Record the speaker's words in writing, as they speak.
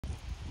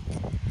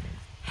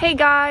Hey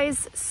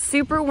guys,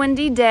 super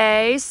windy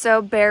day,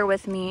 so bear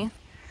with me.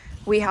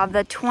 We have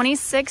the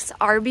 26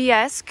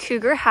 RBS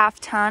Cougar half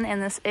ton,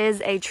 and this is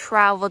a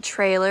travel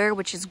trailer,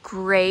 which is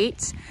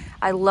great.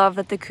 I love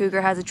that the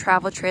Cougar has a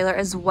travel trailer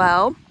as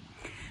well.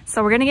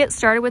 So we're gonna get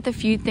started with a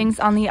few things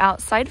on the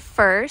outside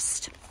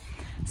first.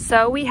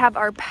 So we have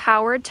our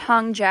power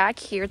tongue jack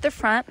here at the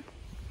front.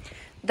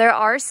 There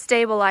are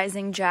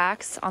stabilizing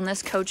jacks on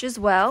this coach as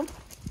well.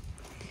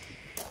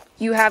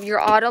 You have your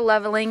auto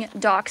leveling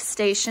dock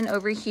station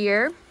over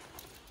here.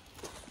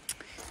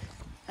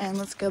 And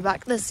let's go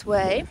back this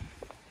way.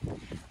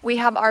 We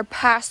have our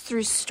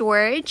pass-through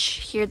storage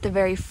here at the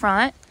very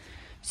front.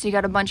 So you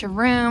got a bunch of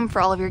room for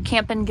all of your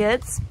camping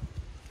goods.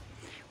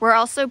 We're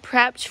also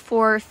prepped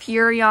for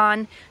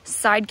Furrion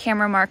side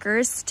camera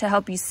markers to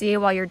help you see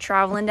while you're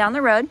traveling down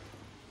the road.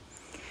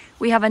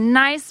 We have a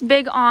nice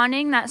big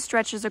awning that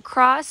stretches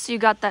across, so you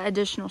got that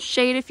additional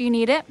shade if you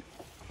need it.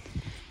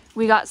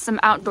 We got some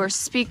outdoor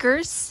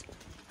speakers,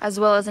 as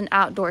well as an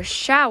outdoor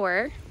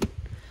shower.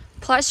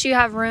 Plus you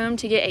have room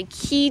to get a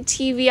key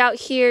TV out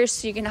here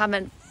so you can have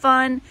a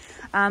fun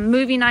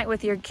movie night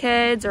with your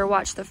kids or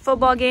watch the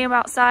football game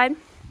outside.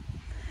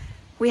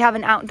 We have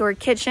an outdoor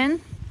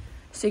kitchen,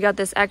 so you got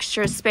this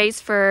extra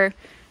space for,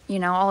 you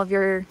know, all of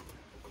your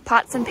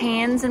pots and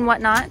pans and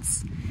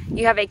whatnots.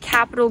 You have a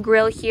Capital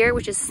grill here,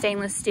 which is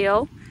stainless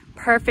steel,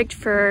 perfect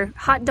for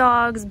hot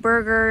dogs,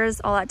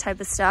 burgers, all that type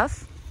of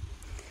stuff.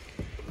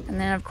 And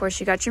then of course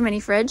you got your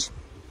mini fridge.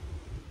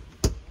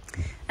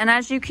 And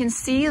as you can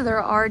see,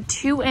 there are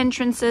two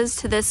entrances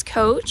to this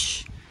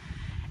coach.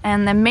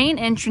 And the main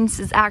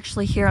entrance is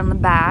actually here on the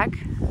back.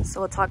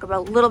 So we'll talk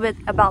about a little bit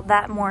about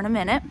that more in a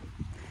minute.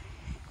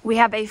 We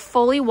have a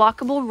fully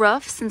walkable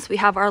roof since we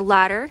have our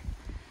ladder,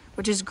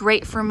 which is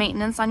great for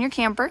maintenance on your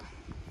camper.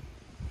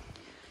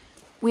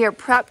 We are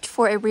prepped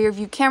for a rear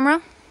view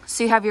camera.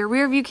 So you have your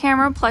rear view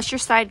camera plus your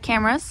side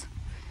cameras.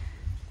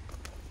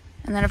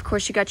 And then of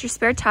course you got your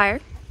spare tire.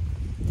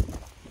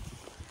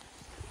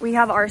 We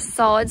have our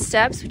solid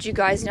steps, which you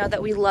guys know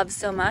that we love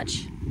so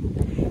much.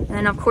 And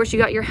then of course you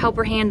got your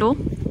helper handle.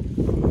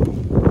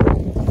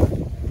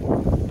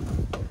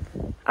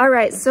 All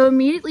right, so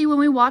immediately when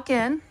we walk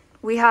in,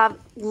 we have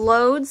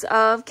loads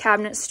of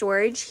cabinet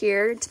storage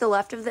here to the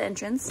left of the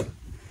entrance.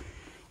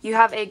 You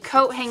have a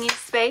coat hanging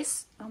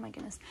space. Oh my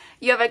goodness.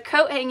 You have a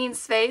coat hanging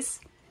space,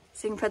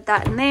 so you can put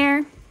that in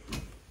there.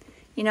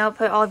 You know,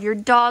 put all of your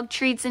dog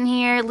treats in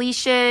here,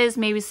 leashes,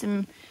 maybe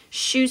some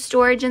shoe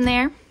storage in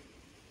there.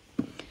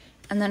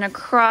 And then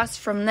across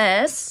from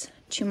this,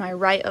 to my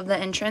right of the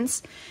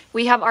entrance,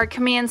 we have our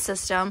command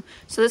system.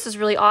 So this is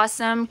really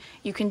awesome.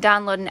 You can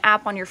download an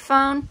app on your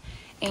phone,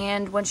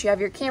 and once you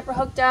have your camper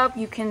hooked up,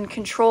 you can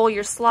control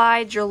your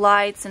slides, your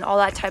lights, and all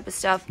that type of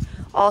stuff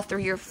all through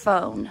your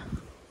phone.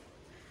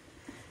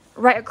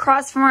 Right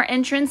across from our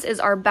entrance is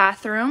our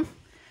bathroom.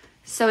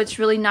 So it's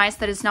really nice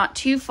that it's not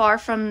too far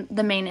from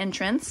the main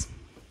entrance.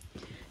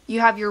 You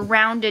have your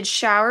rounded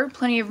shower,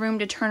 plenty of room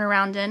to turn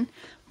around in.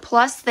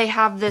 Plus, they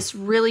have this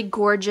really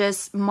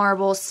gorgeous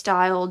marble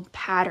styled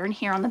pattern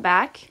here on the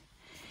back.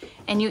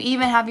 And you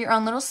even have your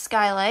own little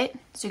skylight.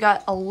 So you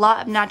got a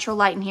lot of natural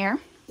light in here.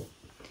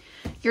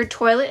 Your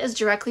toilet is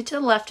directly to the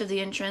left of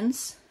the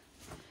entrance.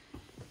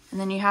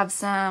 And then you have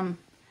some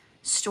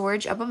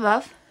storage up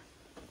above.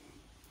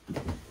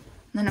 And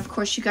then of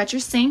course you got your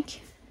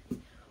sink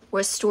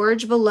with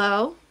storage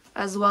below,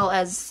 as well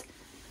as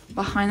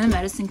behind the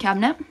medicine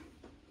cabinet.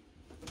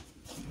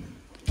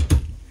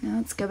 Now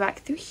let's go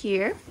back through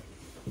here.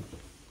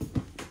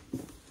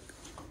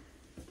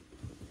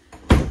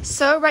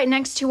 So right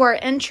next to our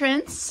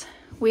entrance,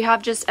 we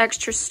have just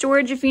extra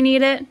storage if you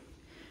need it,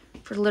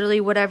 for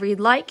literally whatever you'd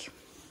like.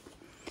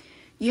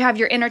 You have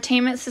your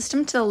entertainment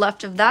system to the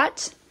left of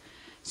that.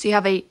 So you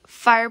have a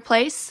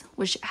fireplace,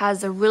 which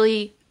has a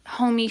really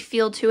homey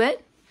feel to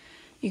it.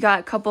 You got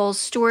a couple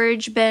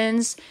storage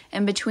bins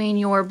in between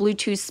your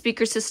Bluetooth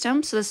speaker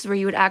system. So this is where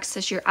you would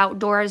access your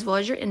outdoor as well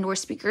as your indoor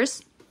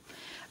speakers.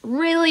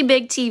 Really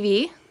big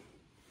TV.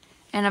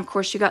 And of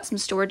course you got some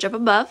storage up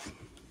above.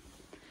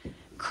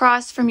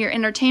 Across from your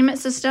entertainment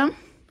system,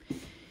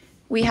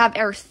 we have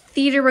our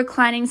theater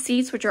reclining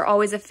seats, which are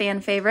always a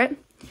fan favorite.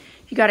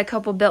 You got a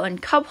couple built-in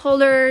cup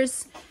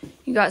holders.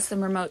 You got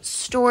some remote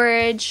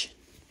storage.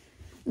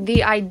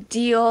 The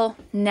ideal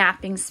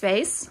napping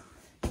space.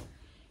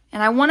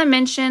 And I want to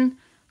mention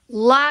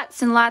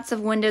lots and lots of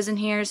windows in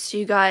here, so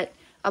you got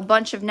a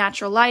bunch of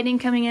natural lighting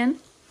coming in.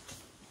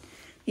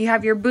 You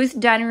have your booth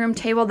dining room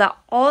table that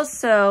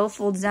also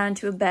folds down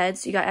into a bed,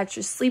 so you got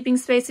extra sleeping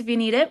space if you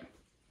need it.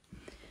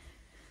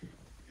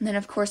 And then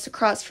of course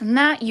across from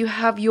that you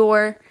have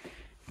your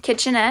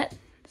kitchenette.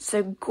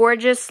 So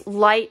gorgeous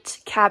light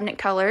cabinet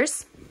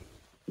colors.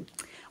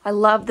 I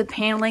love the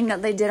paneling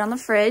that they did on the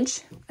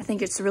fridge. I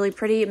think it's really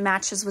pretty. It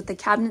matches with the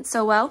cabinet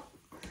so well.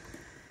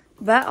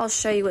 But I'll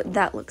show you what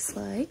that looks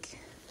like.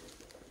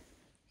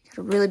 Got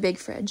a really big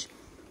fridge.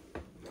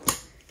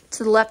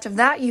 To the left of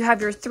that, you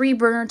have your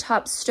 3-burner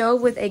top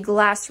stove with a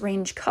glass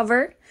range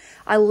cover.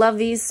 I love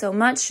these so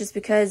much just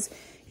because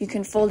You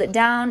can fold it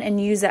down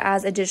and use it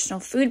as additional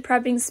food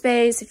prepping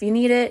space if you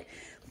need it.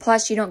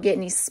 Plus, you don't get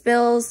any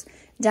spills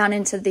down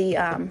into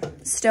the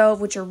stove,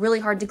 which are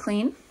really hard to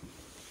clean.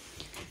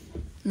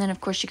 And then,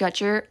 of course, you got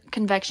your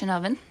convection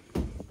oven.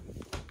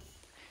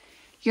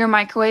 Your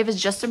microwave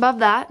is just above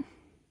that.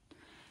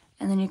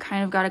 And then you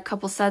kind of got a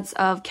couple sets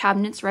of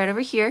cabinets right over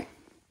here.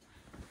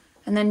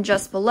 And then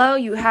just below,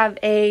 you have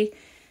a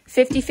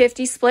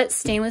 50-50 split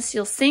stainless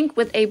steel sink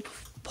with a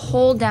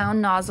pull-down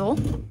nozzle.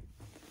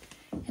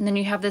 And then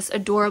you have this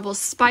adorable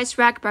spice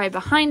rack right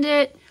behind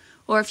it.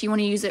 Or if you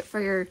want to use it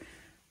for your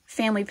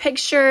family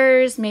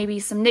pictures, maybe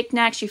some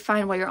knickknacks you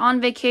find while you're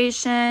on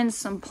vacation,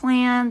 some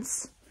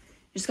plants.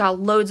 You just got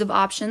loads of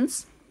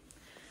options.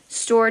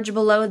 Storage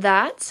below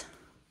that.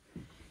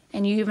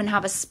 And you even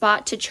have a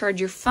spot to charge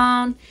your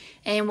phone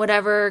and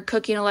whatever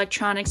cooking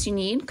electronics you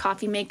need.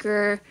 Coffee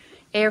maker,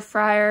 air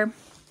fryer,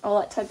 all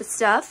that type of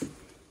stuff.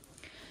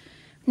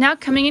 Now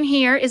coming in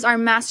here is our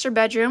master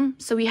bedroom.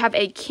 So we have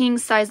a king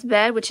size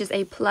bed, which is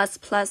a plus.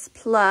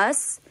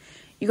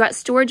 You got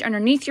storage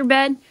underneath your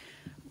bed.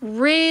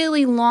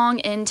 Really long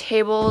end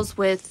tables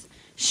with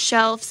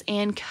shelves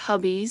and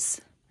cubbies.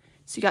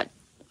 So you got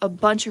a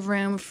bunch of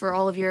room for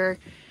all of your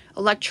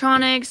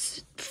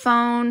electronics,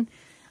 phone,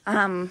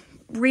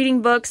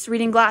 reading books,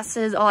 reading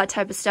glasses, all that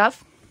type of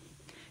stuff.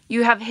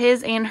 You have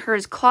his and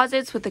hers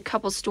closets with a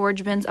couple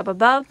storage bins up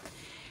above.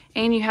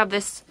 And you have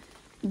this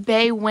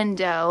bay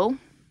window.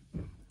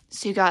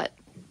 So you got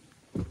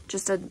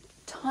just a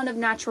ton of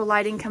natural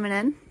lighting coming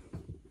in.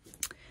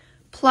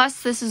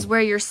 Plus, this is where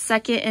your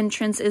second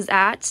entrance is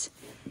at.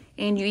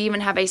 And you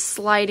even have a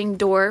sliding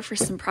door for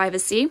some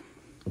privacy.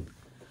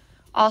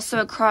 Also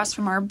across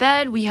from our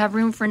bed, we have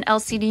room for an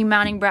LCD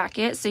mounting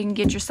bracket. So you can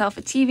get yourself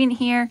a TV in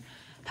here.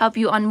 Help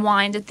you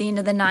unwind at the end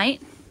of the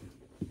night.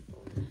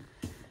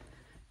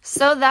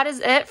 So that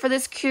is it for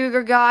this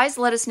Cougar, guys.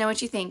 Let us know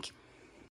what you think.